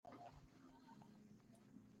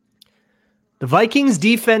The Vikings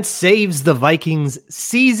defense saves the Vikings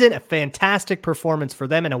season. A fantastic performance for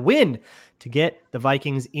them and a win to get the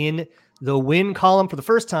Vikings in the win column for the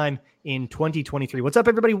first time in 2023. What's up,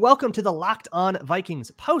 everybody? Welcome to the Locked On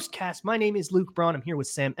Vikings postcast. My name is Luke Braun. I'm here with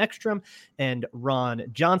Sam Ekstrom and Ron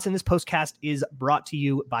Johnson. This postcast is brought to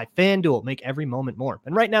you by FanDuel. Make every moment more.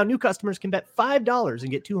 And right now, new customers can bet $5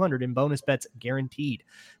 and get $200 in bonus bets guaranteed.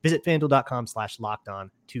 Visit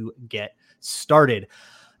FanDuel.com/LockedOn to get started.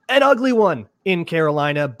 An ugly one in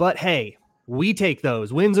Carolina, but hey, we take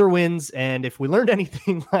those. Wins are wins, and if we learned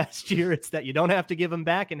anything last year, it's that you don't have to give them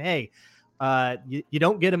back, and hey, you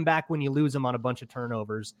don't get them back when you lose them on a bunch of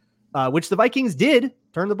turnovers, which the Vikings did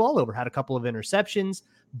turn the ball over, had a couple of interceptions,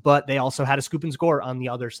 but they also had a scoop and score on the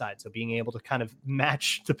other side, so being able to kind of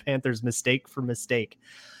match the Panthers mistake for mistake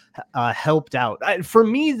helped out. For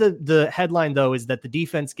me, the headline, though, is that the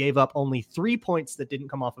defense gave up only 3 points that didn't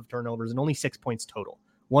come off of turnovers and only 6 points total.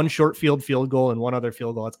 One short field goal and one other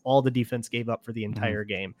field goal. That's all the defense gave up for the entire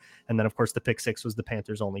game. And then, of course, the pick six was the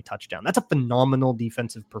Panthers' only touchdown. That's a phenomenal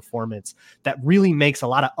defensive performance that really makes a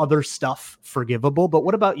lot of other stuff forgivable. But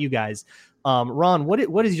what about you guys? Ron,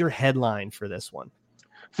 what is your headline for this one?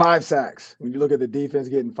 5 sacks. When you look at the defense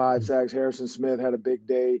getting 5 sacks, Harrison Smith had a big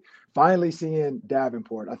day. Finally seeing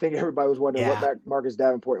Davenport. I think everybody was wondering what back Marcus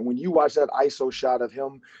Davenport. And when you watch that ISO shot of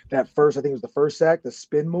him, that first, I think it was the first sack, the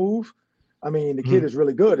spin move, I mean, the kid is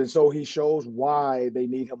really good. And so he shows why they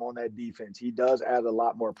need him on that defense. He does add a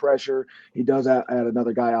lot more pressure. He does add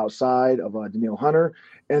another guy outside of Danielle Hunter.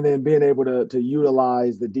 And then being able to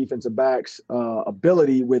utilize the defensive back's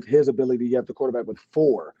ability with his ability to have the quarterback with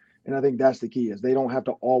 4. And I think that's the key is they don't have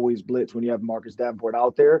to always blitz when you have Marcus Davenport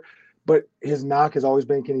out there. But his knock has always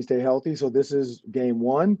been, can he stay healthy? So this is game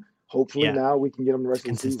 1. Hopefully now we can get him the rest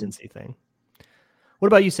of the season. Consistency thing. What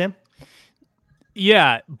about you, Sam?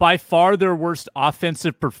 Yeah, by far their worst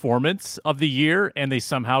offensive performance of the year, and they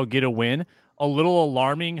somehow get a win. A little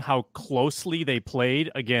alarming how closely they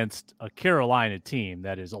played against a Carolina team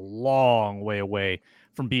that is a long way away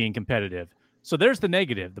from being competitive. So there's the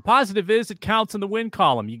negative. The positive is it counts in the win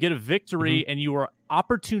column. You get a victory, and you are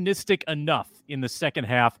opportunistic enough in the second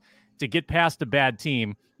half to get past a bad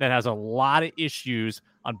team that has a lot of issues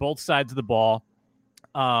on both sides of the ball.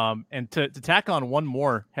 And to tack on one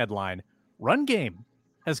more headline, run game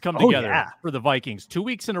has come together for the Vikings 2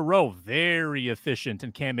 weeks in a row. Very efficient,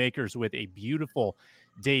 and Cam Akers with a beautiful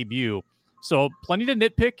debut. So plenty to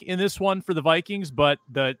nitpick in this one for the Vikings, but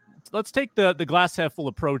let's take the glass half full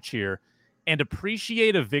approach here and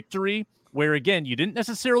appreciate a victory where, again, you didn't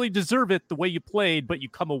necessarily deserve it the way you played, but you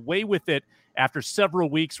come away with it after several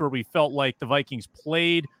weeks where we felt like the Vikings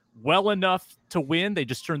played well enough to win. They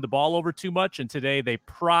just turned the ball over too much, and today they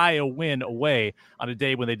pry a win away on a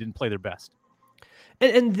day when they didn't play their best.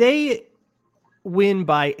 And they win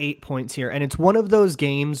by 8 points here, and it's one of those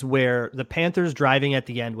games where the Panthers driving at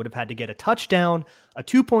the end would have had to get a touchdown, a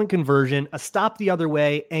 2-point conversion, a stop the other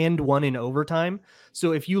way, and one in overtime.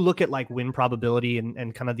 So if you look at like win probability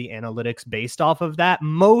and kind of the analytics based off of that,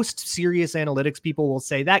 most serious analytics people will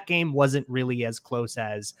say that game wasn't really as close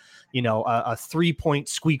as, you know, a 3-point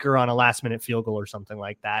squeaker on a last minute field goal or something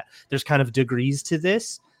like that. There's kind of degrees to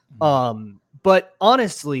this. But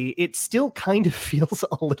honestly, it still kind of feels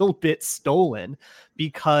a little bit stolen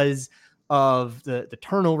because of the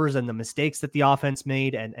turnovers and the mistakes that the offense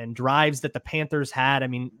made and drives that the Panthers had. I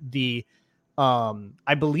mean,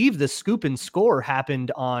 I believe the scoop and score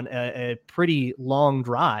happened on a pretty long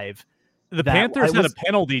drive. The Panthers had a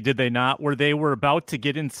penalty, did they not, where they were about to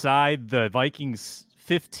get inside the Vikings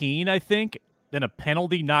 15, I think. Then a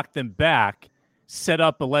penalty knocked them back, set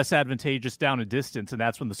up a less advantageous down and distance, and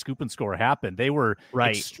that's when the scoop and score happened. They were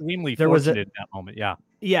extremely fortunate in that moment.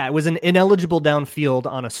 Yeah, it was an ineligible downfield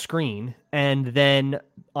on a screen, and then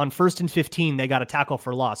on 1st and 15, they got a tackle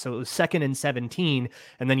for loss. So it was 2nd and 17,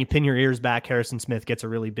 and then you pin your ears back. Harrison Smith gets a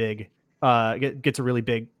really big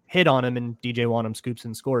hit on him, and DJ Wanham scoops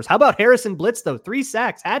and scores. How about Harrison Blitz though? 3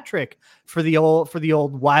 sacks, hat trick for the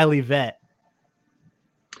old wily vet.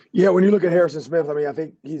 Yeah, when you look at Harrison Smith, I mean, I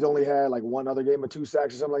think he's only had like one other game of 2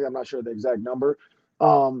 sacks or something like that. I'm not sure the exact number.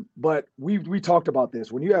 But we talked about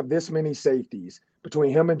this. When you have this many safeties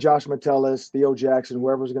between him and Josh Metellus, Theo Jackson,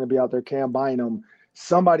 whoever's going to be out there, Cam Bynum,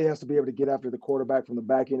 somebody has to be able to get after the quarterback from the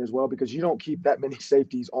back end as well, because you don't keep that many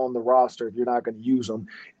safeties on the roster if you're not going to use them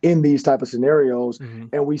in these type of scenarios.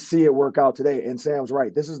 And we see it work out today. And Sam's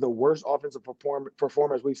right. This is the worst offensive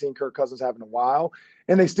performance we've seen Kirk Cousins have in a while,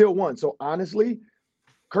 and they still won. So honestly,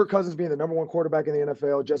 Kirk Cousins being the number 1 quarterback in the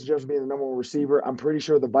NFL, Justin Jefferson being the number 1 receiver, I'm pretty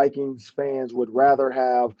sure the Vikings fans would rather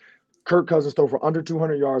have Kirk Cousins throw for under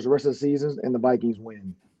 200 yards the rest of the season and the Vikings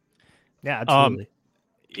win. Yeah, absolutely.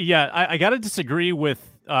 Yeah, I got to disagree with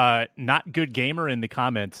not good gamer in the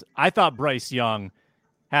comments. I thought Bryce Young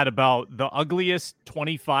had about the ugliest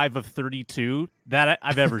 25 of 32 that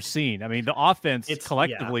I've ever seen. I mean, the offense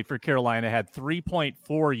collectively for Carolina had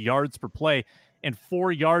 3.4 yards per play and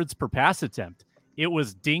 4 yards per pass attempt. It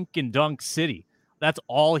was dink and dunk city. That's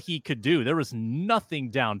all he could do. There was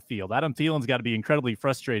nothing downfield. Adam Thielen's got to be incredibly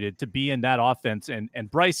frustrated to be in that offense, and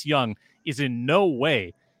Bryce Young is in no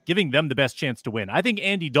way giving them the best chance to win. I think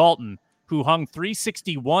Andy Dalton, who hung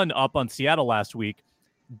 361 up on Seattle last week,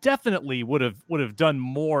 definitely would have done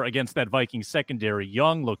more against that Vikings secondary.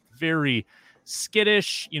 Young looked very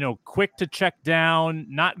skittish, quick to check down,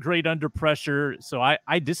 not great under pressure. So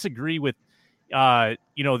I disagree with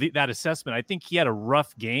that assessment. I think he had a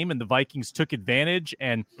rough game and the Vikings took advantage,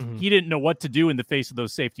 and he didn't know what to do in the face of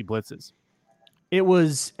those safety blitzes. It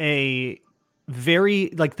was a very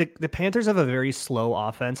the Panthers have a very slow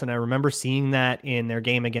offense, and I remember seeing that in their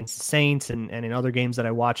game against the Saints and in other games that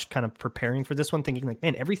I watched kind of preparing for this one, thinking like,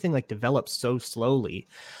 man, everything develops so slowly.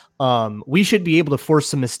 We should be able to force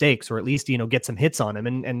some mistakes or at least get some hits on him,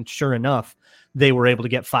 and sure enough, they were able to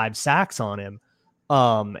get 5 sacks on him.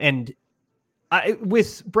 And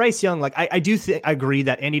with Bryce Young, I do agree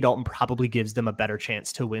that Andy Dalton probably gives them a better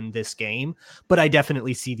chance to win this game, but I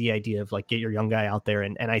definitely see the idea of get your young guy out there.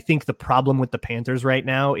 And I think the problem with the Panthers right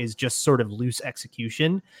now is just sort of loose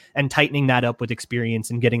execution, and tightening that up with experience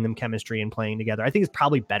and getting them chemistry and playing together. I think it's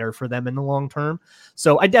probably better for them in the long term.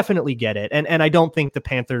 So I definitely get it. And I don't think the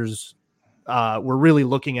Panthers were really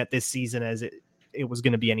looking at this season as it was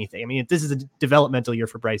going to be anything. I mean, this is a developmental year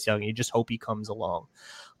for Bryce Young. You just hope he comes along.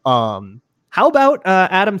 How about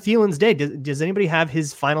Adam Thielen's day? Does anybody have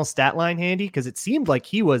his final stat line handy? Because it seemed like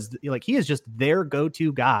he is just their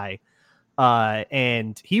go-to guy,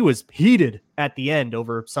 and he was heated at the end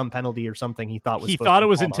over some penalty or something he thought was. He thought it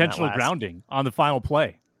was intentional grounding on the final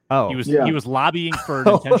play. Oh, he was lobbying for an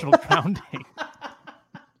intentional grounding.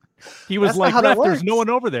 He was like, "Ref, there's no one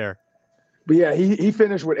over there." But yeah, he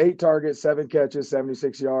finished with 8 targets, 7 catches,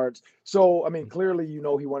 76 yards. So, I mean, clearly, he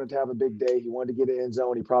wanted to have a big day. He wanted to get an end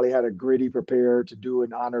zone. He probably had a gritty prepared to do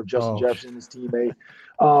in honor of Justin Jefferson, his teammate.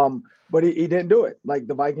 But he didn't do it.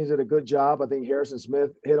 The Vikings did a good job. I think Harrison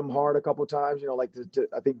Smith hit him hard a couple of times.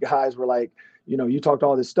 I think guys were like, you talked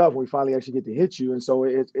all this stuff. We finally actually get to hit you. And so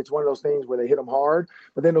it's one of those things where they hit him hard.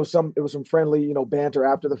 But then it was some friendly, banter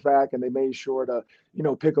after the fact, and they made sure to,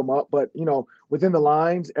 pick him up. But, within the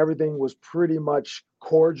lines, everything was pretty much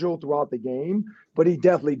cordial throughout the game. But he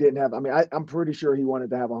definitely didn't have. I mean, I'm pretty sure he wanted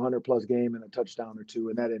to have a 100+ game and a touchdown or 2,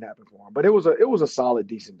 and that didn't happen for him. But it was a solid,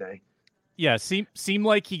 decent day. Yeah, seemed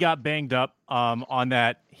like he got banged up on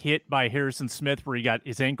that hit by Harrison Smith where he got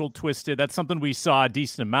his ankle twisted. That's something we saw a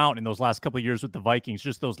decent amount in those last couple of years with the Vikings,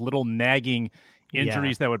 just those little nagging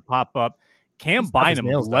injuries that would pop up. Cam Bynum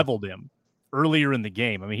leveled him earlier in the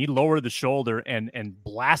game. I mean, he lowered the shoulder and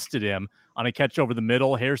blasted him on a catch over the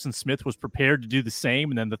middle. Harrison Smith was prepared to do the same,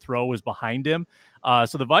 and then the throw was behind him.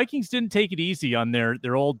 So the Vikings didn't take it easy on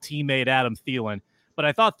their old teammate Adam Thielen, but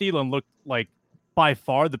I thought Thielen looked like by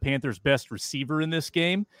far the Panthers' best receiver in this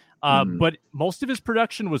game. But most of his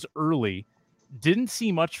production was early. Didn't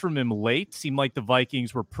see much from him late. Seemed like the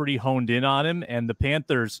Vikings were pretty honed in on him, and the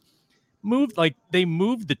Panthers moved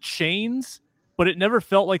the chains, but it never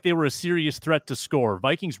felt like they were a serious threat to score.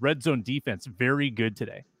 Vikings red zone defense, very good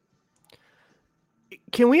today.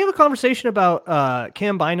 Can we have a conversation about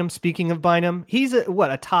Cam Bynum? Speaking of Bynum, he's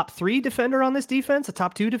a top 3 defender on this defense, a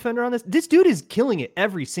top 2 defender on this. This dude is killing it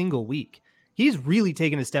every single week. He's really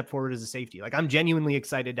taken a step forward as a safety. I'm genuinely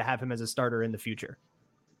excited to have him as a starter in the future.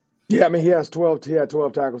 Yeah, I mean, he had 12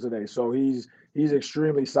 tackles today, so he's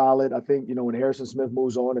extremely solid. I think, when Harrison Smith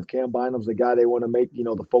moves on, if Cam Bynum's the guy they want to make,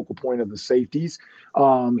 the focal point of the safeties,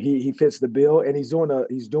 he fits the bill, and he's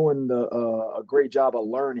doing a great job of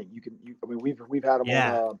learning. We've had him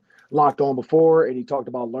on Locked On before, and he talked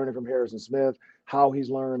about learning from Harrison Smith, how he's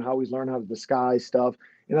learned how to disguise stuff.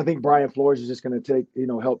 And I think Brian Flores is just going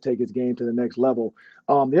to help take his game to the next level.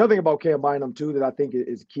 The other thing about Cam Bynum, too, that I think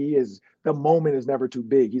is key is the moment is never too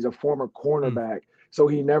big. He's a former cornerback, so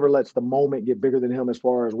he never lets the moment get bigger than him as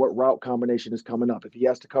far as what route combination is coming up. If he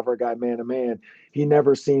has to cover a guy man-to-man, he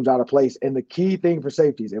never seems out of place. And the key thing for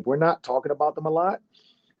safeties, if we're not talking about them a lot,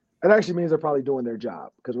 it actually means they're probably doing their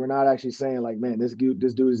job, because we're not actually saying, man, this dude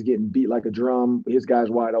is getting beat like a drum. His guy's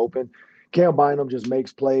wide open. Cam Bynum just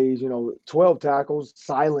makes plays, 12 tackles,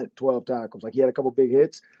 silent 12 tackles. He had a couple big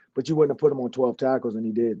hits, but you wouldn't have put him on 12 tackles, and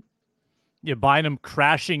he did. Yeah, Bynum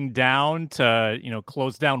crashing down to,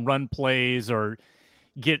 close down run plays or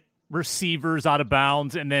get receivers out of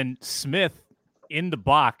bounds, and then Smith in the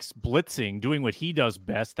box blitzing, doing what he does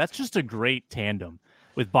best. That's just a great tandem.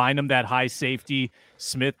 with Bynum, that high safety,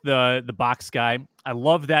 Smith, the box guy. I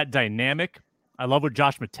love that dynamic. I love what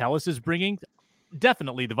Josh Metellus is bringing.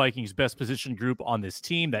 Definitely the Vikings' best position group on this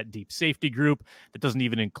team, that deep safety group that doesn't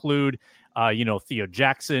even include, Theo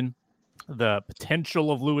Jackson, the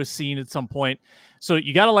potential of Lewis Seen at some point. So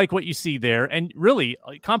you got to like what you see there, and really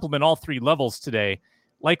compliment all three levels today.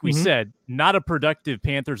 Like we said, not a productive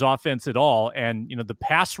Panthers offense at all. And, the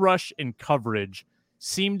pass rush and coverage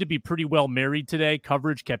seemed to be pretty well married today.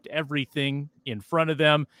 Coverage kept everything in front of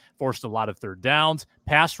them, forced a lot of third downs.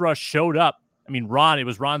 Pass rush showed up. I mean, it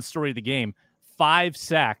was Ron's story of the game, 5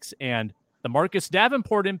 sacks, and the Marcus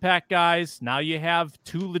Davenport impact guys. Now you have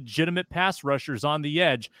 2 legitimate pass rushers on the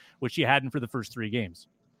edge, which you hadn't for the first 3 games.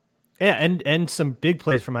 Yeah, and some big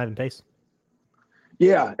plays from Ivan Pace.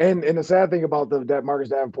 Yeah, and the sad thing about that Marcus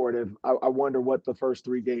Davenport, I wonder what the first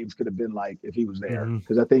 3 games could have been like if he was there,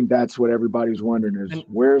 because I think that's what everybody's wondering is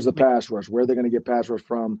where's the pass rush? Where are they going to get pass rush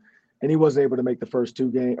from? And he wasn't able to make the first 2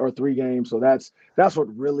 games or 3 games, so that's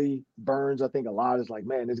what really burns. I think a lot is like,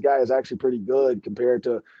 man, this guy is actually pretty good compared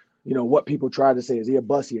to, what people try to say. Is he a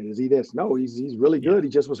bust yet? Is he this? No, he's really good. He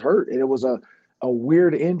just was hurt, and it was a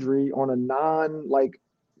weird injury on a non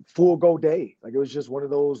full go day. Like it was just one of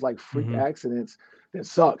those freak accidents. That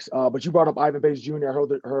sucks. But you brought up Ivan Pace Jr. I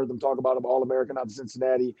heard them talk about him, All-American out of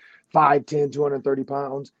Cincinnati, 5'10", 230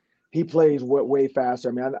 pounds. He plays way faster.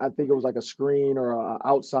 I mean, I think it was like a screen or an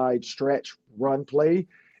outside stretch run play,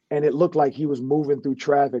 and it looked like he was moving through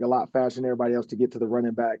traffic a lot faster than everybody else to get to the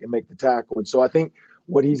running back and make the tackle. And so I think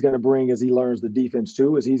what he's going to bring as he learns the defense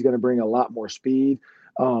too is he's going to bring a lot more speed.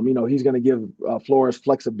 He's going to give Flores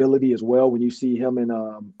flexibility as well. When you see him and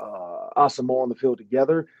Asamoah on the field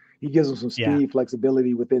together, he gives them some speed,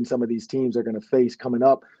 flexibility within some of these teams they're going to face coming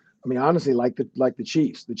up. I mean, honestly, like the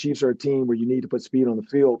Chiefs. The Chiefs are a team where you need to put speed on the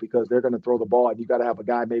field because they're going to throw the ball, and you got to have a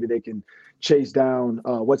guy maybe they can chase down.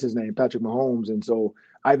 What's his name, Patrick Mahomes, and so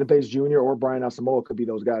Ivan Pace Jr. or Brian Asamoah could be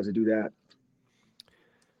those guys that do that.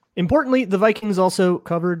 Importantly, the Vikings also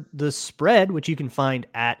covered the spread, which you can find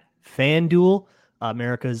at FanDuel,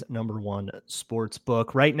 America's #1 sports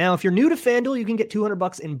book. Right now, if you're new to FanDuel, you can get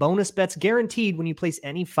 $200 in bonus bets guaranteed when you place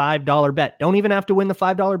any $5 bet. Don't even have to win the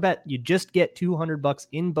 $5 bet. You just get $200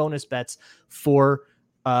 in bonus bets for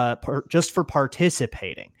just for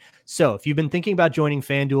participating. So if you've been thinking about joining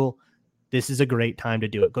FanDuel, this is a great time to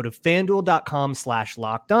do it. Go to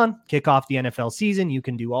FanDuel.com/lockedon. Kick off the NFL season. You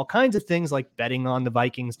can do all kinds of things like betting on the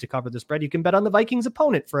Vikings to cover the spread. You can bet on the Vikings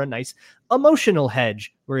opponent for a nice emotional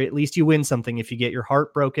hedge where at least you win something if you get your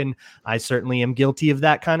heart broken. I certainly am guilty of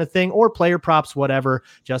that kind of thing. Or player props, whatever.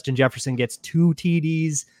 Justin Jefferson gets 2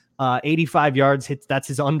 TDs. 85 yards hits. That's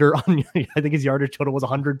his under on. I think his yardage total was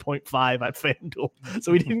 100.5 at FanDuel.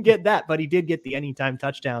 So he didn't get that, but he did get the anytime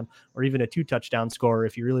touchdown or even a 2 touchdown score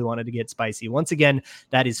if you really wanted to get spicy. Once again,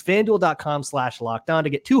 that is FanDuel.com/lockedon to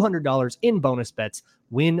get $200 in bonus bets,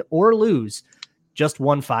 win or lose. Just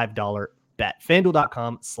one $5 bet.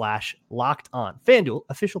 FanDuel.com/lockedon. FanDuel,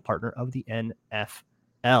 official partner of the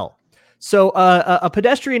NFL. So a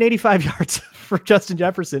pedestrian 85 yards for Justin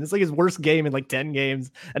Jefferson. It's like his worst game in 10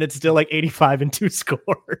 games, and it's still 85 and 2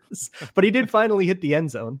 scores. But he did finally hit the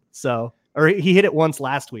end zone. So, or he hit it once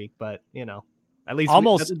last week, but at least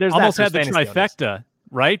almost had the trifecta,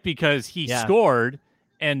 right? Because he scored,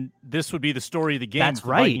 and this would be the story of the game. That's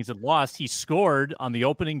right. The Vikings had lost. He scored on the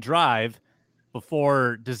opening drive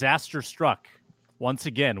before disaster struck once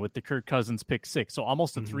again with the Kirk Cousins pick 6. So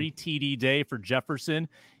almost a 3 TD day for Jefferson.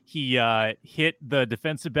 He hit the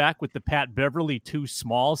defensive back with the Pat Beverly too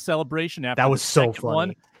small celebration after that was the so second funny.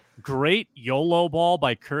 One. Great YOLO ball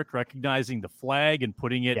by Kirk, recognizing the flag and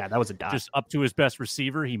putting it that was a dot. Just up to his best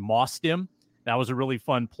receiver. He mossed him. That was a really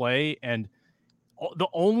fun play. And the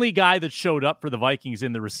only guy that showed up for the Vikings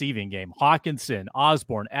in the receiving game, Hawkinson,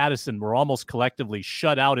 Osborne, Addison, were almost collectively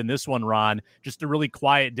shut out in this one, Ron. Just a really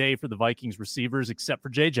quiet day for the Vikings receivers, except for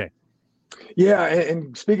JJ. Yeah,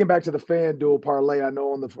 and speaking back to the FanDuel parlay, I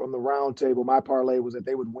know on the round table, my parlay was that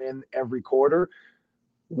they would win every quarter.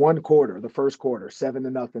 One quarter, the first quarter,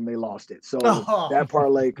 7-0, they lost it. So that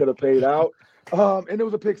parlay could have paid out. And it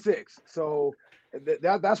was a pick 6. So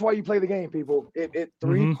that's why you play the game, people. It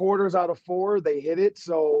 3 quarters out of 4, they hit it.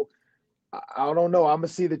 So I don't know. I'm going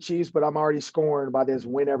to see the Chiefs, but I'm already scorned by this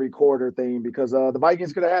win every quarter thing because the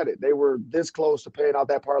Vikings could have had it. They were this close to paying out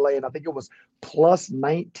that parlay, and I think it was plus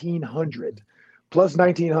 1,900. Plus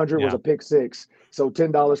 1,900 was a pick 6. So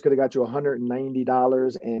 $10 could have got you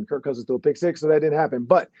 $190, and Kirk Cousins threw a pick 6, so that didn't happen.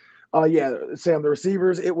 But, Sam, the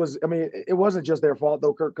receivers, it wasn't just their fault,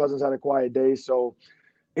 though. Kirk Cousins had a quiet day, so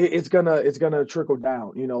it's gonna trickle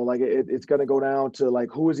down, it's gonna go down to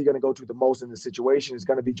who is he gonna go to the most in the situation? It's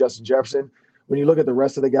gonna be Justin Jefferson. when you look at the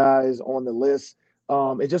rest of the guys on the list,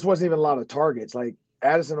 it just wasn't even a lot of targets. Like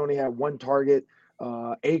Addison only had 1 target.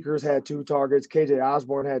 Akers had 2 targets. KJ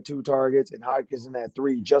Osborne had 2 targets, and Hopkinson had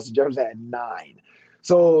 3. Justin Jefferson had 9.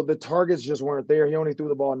 So the targets just weren't there. He only threw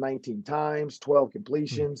the ball 19 times, 12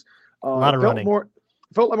 completions. A lot of running.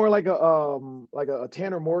 Felt more like a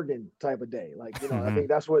Tanner Morgan type of day. Like, I think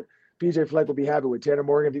that's what PJ Fleck would be happy with. Tanner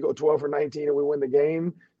Morgan, if you go 12 for 19 and we win the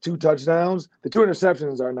game, 2 touchdowns. The 2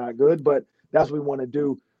 interceptions are not good, but that's what we want to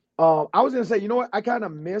do. I was going to say, you know what? I kind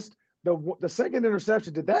of missed the second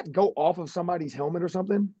interception. Did that go off of somebody's helmet or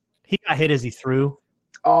something? He got hit as he threw.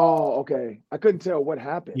 Oh, okay. I couldn't tell what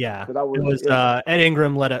happened. Yeah, it was Ed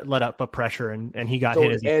Ingram let up a pressure and he got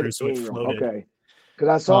hit as he threw, so it floated. Okay. Because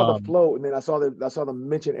I saw the float, and then I saw them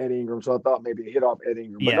mention Ed Ingram, so I thought maybe it hit off Ed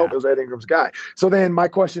Ingram. But nope, it was Ed Ingram's guy. So then my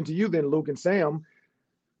question to you then, Luke and Sam,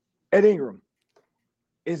 Ed Ingram,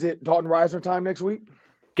 is it Dalton Risner time next week?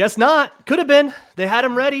 Guess not. Could have been. They had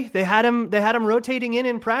him ready. They had him rotating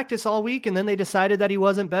in practice all week, and then they decided that he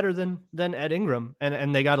wasn't better than Ed Ingram,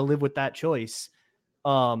 and they got to live with that choice.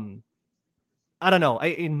 I don't know.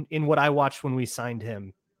 In what I watched when we signed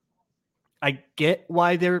him, I get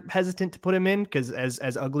why they're hesitant to put him in, because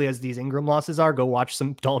as ugly as these Ingram losses are, go watch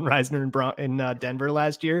some Dalton Risner in Denver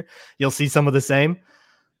last year. You'll see some of the same.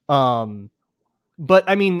 But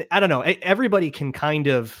I mean, I don't know. Everybody can kind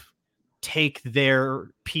of take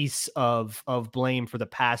their piece of blame for the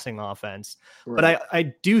passing offense. Right. But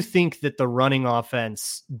I do think that the running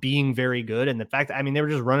offense being very good, and the fact that, I mean, they were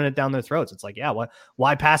just running it down their throats. It's like, yeah,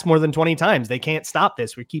 why pass more than 20 times? They can't stop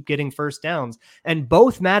this. We keep getting first downs. And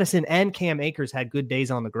both Madison and Cam Akers had good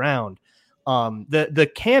days on the ground.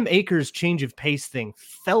 The Cam Akers change of pace thing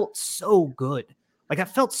felt so good. Like, it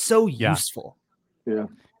felt so useful. Yeah.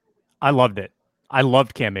 I loved it. I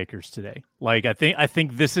loved Cam Akers today. Like, I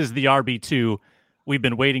think this is the RB2 we've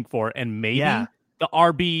been waiting for, and maybe the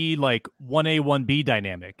RB like 1A 1B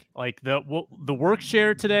dynamic. Like the work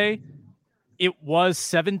share today, it was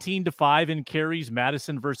 17-5 in carries.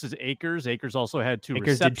 Madison versus Akers. Akers also had 2 Akers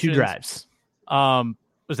receptions. Did 2 drives.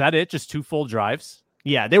 Was that it? Just 2 full drives?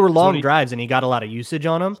 Yeah, they were long drives, and he got a lot of usage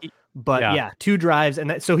on them. But 2 drives,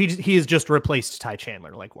 and so he has just replaced Ty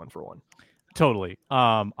Chandler like 1 for 1. Totally.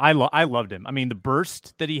 I loved him. I mean, the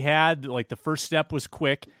burst that he had, like the first step was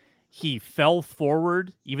quick. He fell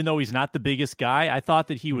forward, even though he's not the biggest guy. I thought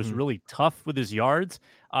that he was really tough with his yards.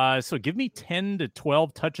 So give me 10 to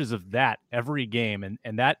 12 touches of that every game.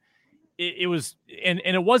 And that it was, and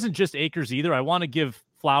it wasn't just Akers either. I want to give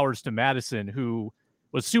flowers to Madison, who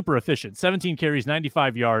was super efficient, 17 carries,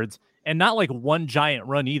 95 yards, and not like one giant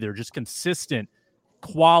run either, just consistent,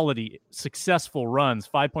 quality, successful runs,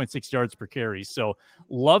 5.6 yards per carry. So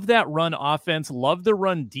love that run offense. Love the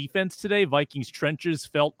run defense today. Vikings trenches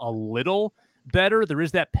felt a little better. There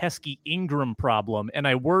is that pesky Ingram problem. And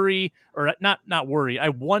I worry, or not worry, I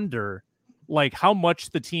wonder like how much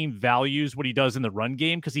the team values what he does in the run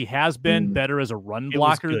game, because he has been better as a run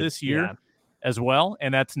blocker this year as well.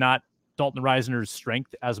 And that's not Dalton Risner's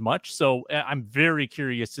strength as much. So I'm very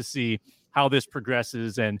curious to see how this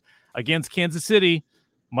progresses. And against Kansas City,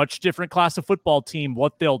 much different class of football team,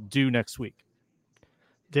 what they'll do next week.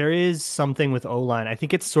 There is something with O-line. I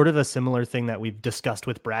think it's sort of a similar thing that we've discussed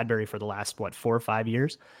with Bradbury for the last, 4 or 5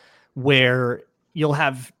 years, where you'll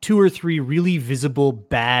have 2 or 3 really visible,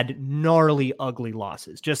 bad, gnarly, ugly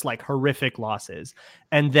losses, just like horrific losses,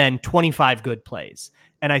 and then 25 good plays.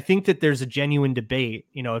 And I think that there's a genuine debate,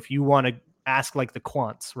 if you want to ask like the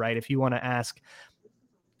quants, right? If you want to ask,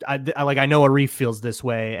 I know Arif feels this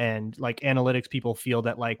way, and like analytics people feel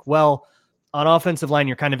that like, well, on offensive line,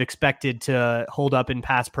 you're kind of expected to hold up in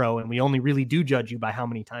pass pro, and we only really do judge you by how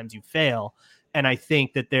many times you fail. And I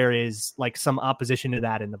think that there is like some opposition to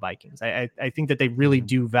that in the Vikings. I think that they really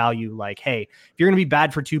do value like, hey, if you're going to be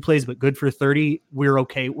bad for 2 plays, but good for 30, we're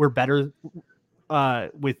okay. We're better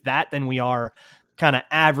with that than we are kind of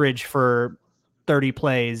average for 30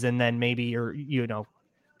 plays. And then maybe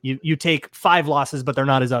you take 5 losses, but they're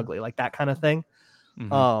not as ugly, like that kind of thing.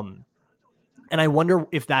 And I wonder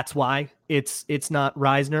if that's why it's not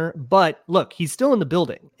Risner. But look, he's still in the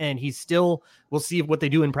building, and we'll see what they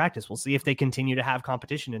do in practice. We'll see if they continue to have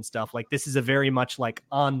competition and stuff. Like, this is a very much like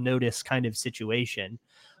on notice kind of situation.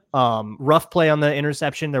 Rough play on the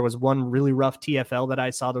interception. There was one really rough TFL that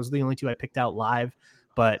I saw. Those are the only 2 I picked out live,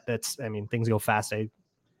 but things go fast. I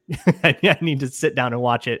need to sit down and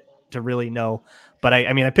watch it to really know. But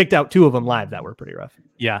I picked out 2 of them live that were pretty rough.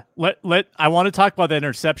 Yeah. I want to talk about that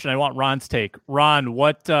interception. I want Ron's take. Ron,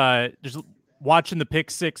 what just watching the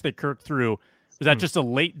pick 6 that Kirk threw, was that just a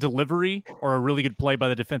late delivery or a really good play by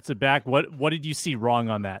the defensive back? What did you see wrong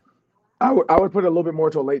on that? I would put it a little bit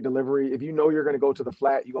more to a late delivery. If you know you're going to go to the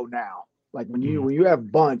flat, you go now. Like when you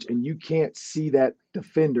have bunch and you can't see that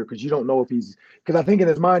defender because you don't know if because I think in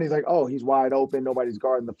his mind he's like, oh, he's wide open, nobody's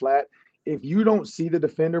guarding the flat. If you don't see the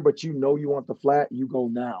defender but you know you want the flat, you go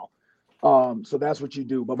now. So that's what you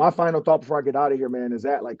do. But my final thought before I get out of here, man, is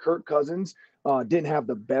that like Kirk Cousins didn't have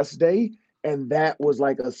the best day, and that was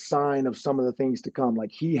like a sign of some of the things to come.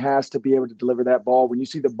 Like he has to be able to deliver that ball. When you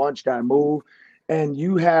see the bunch guy move, and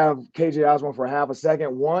you have KJ Osborne for half a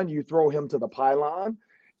second, one, you throw him to the pylon,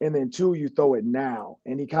 and then two, you throw it now.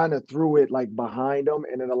 And he kind of threw it like behind him,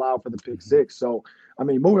 and it allowed for the pick six. So, I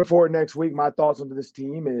mean, moving forward next week, my thoughts on this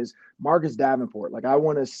team is Marcus Davenport. Like, I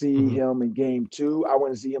want to see him in game 2. I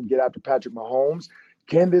want to see him get after Patrick Mahomes.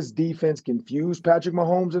 Can this defense confuse Patrick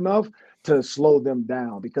Mahomes enough to slow them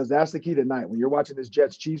down? Because that's the key tonight. When you're watching this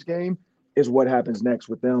Jets-Chiefs game, is what happens next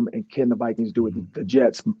with them, and can the Vikings do what the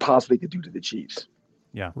Jets possibly could do to the Chiefs?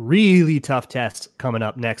 Yeah, really tough test coming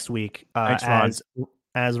up next week. Thanks, Ron.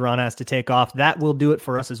 As Ron has to take off. That will do it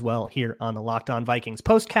for us as well here on the Locked On Vikings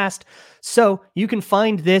postcast. So you can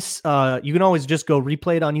find this. You can always just go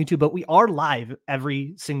replay it on YouTube, but we are live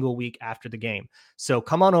every single week after the game. So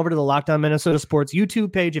come on over to the Locked On Minnesota Sports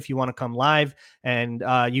YouTube page if you want to come live, and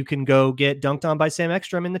you can go get dunked on by Sam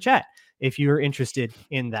Ekstrom in the chat if you're interested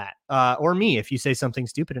in that, or me if you say something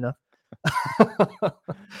stupid enough.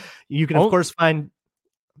 You can, of course, find.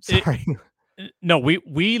 Sorry. No,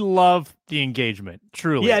 we love the engagement.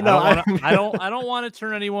 Truly, yeah. No, I don't want to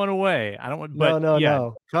turn anyone away. I don't want. But no.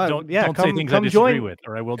 Don't say things I disagree with,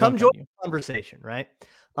 or I will. Come join the conversation, right?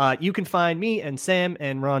 You can find me and Sam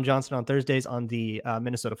and Ron Johnson on Thursdays on the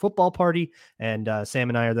Minnesota Football Party, and Sam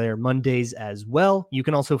and I are there Mondays as well. You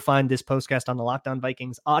can also find this postcast on the Locked On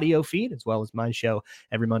Vikings audio feed, as well as my show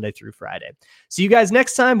every Monday through Friday. See you guys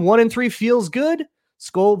next time. 1-3 feels good.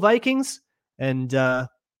 Skol Vikings, and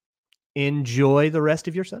enjoy the rest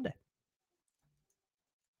of your Sunday.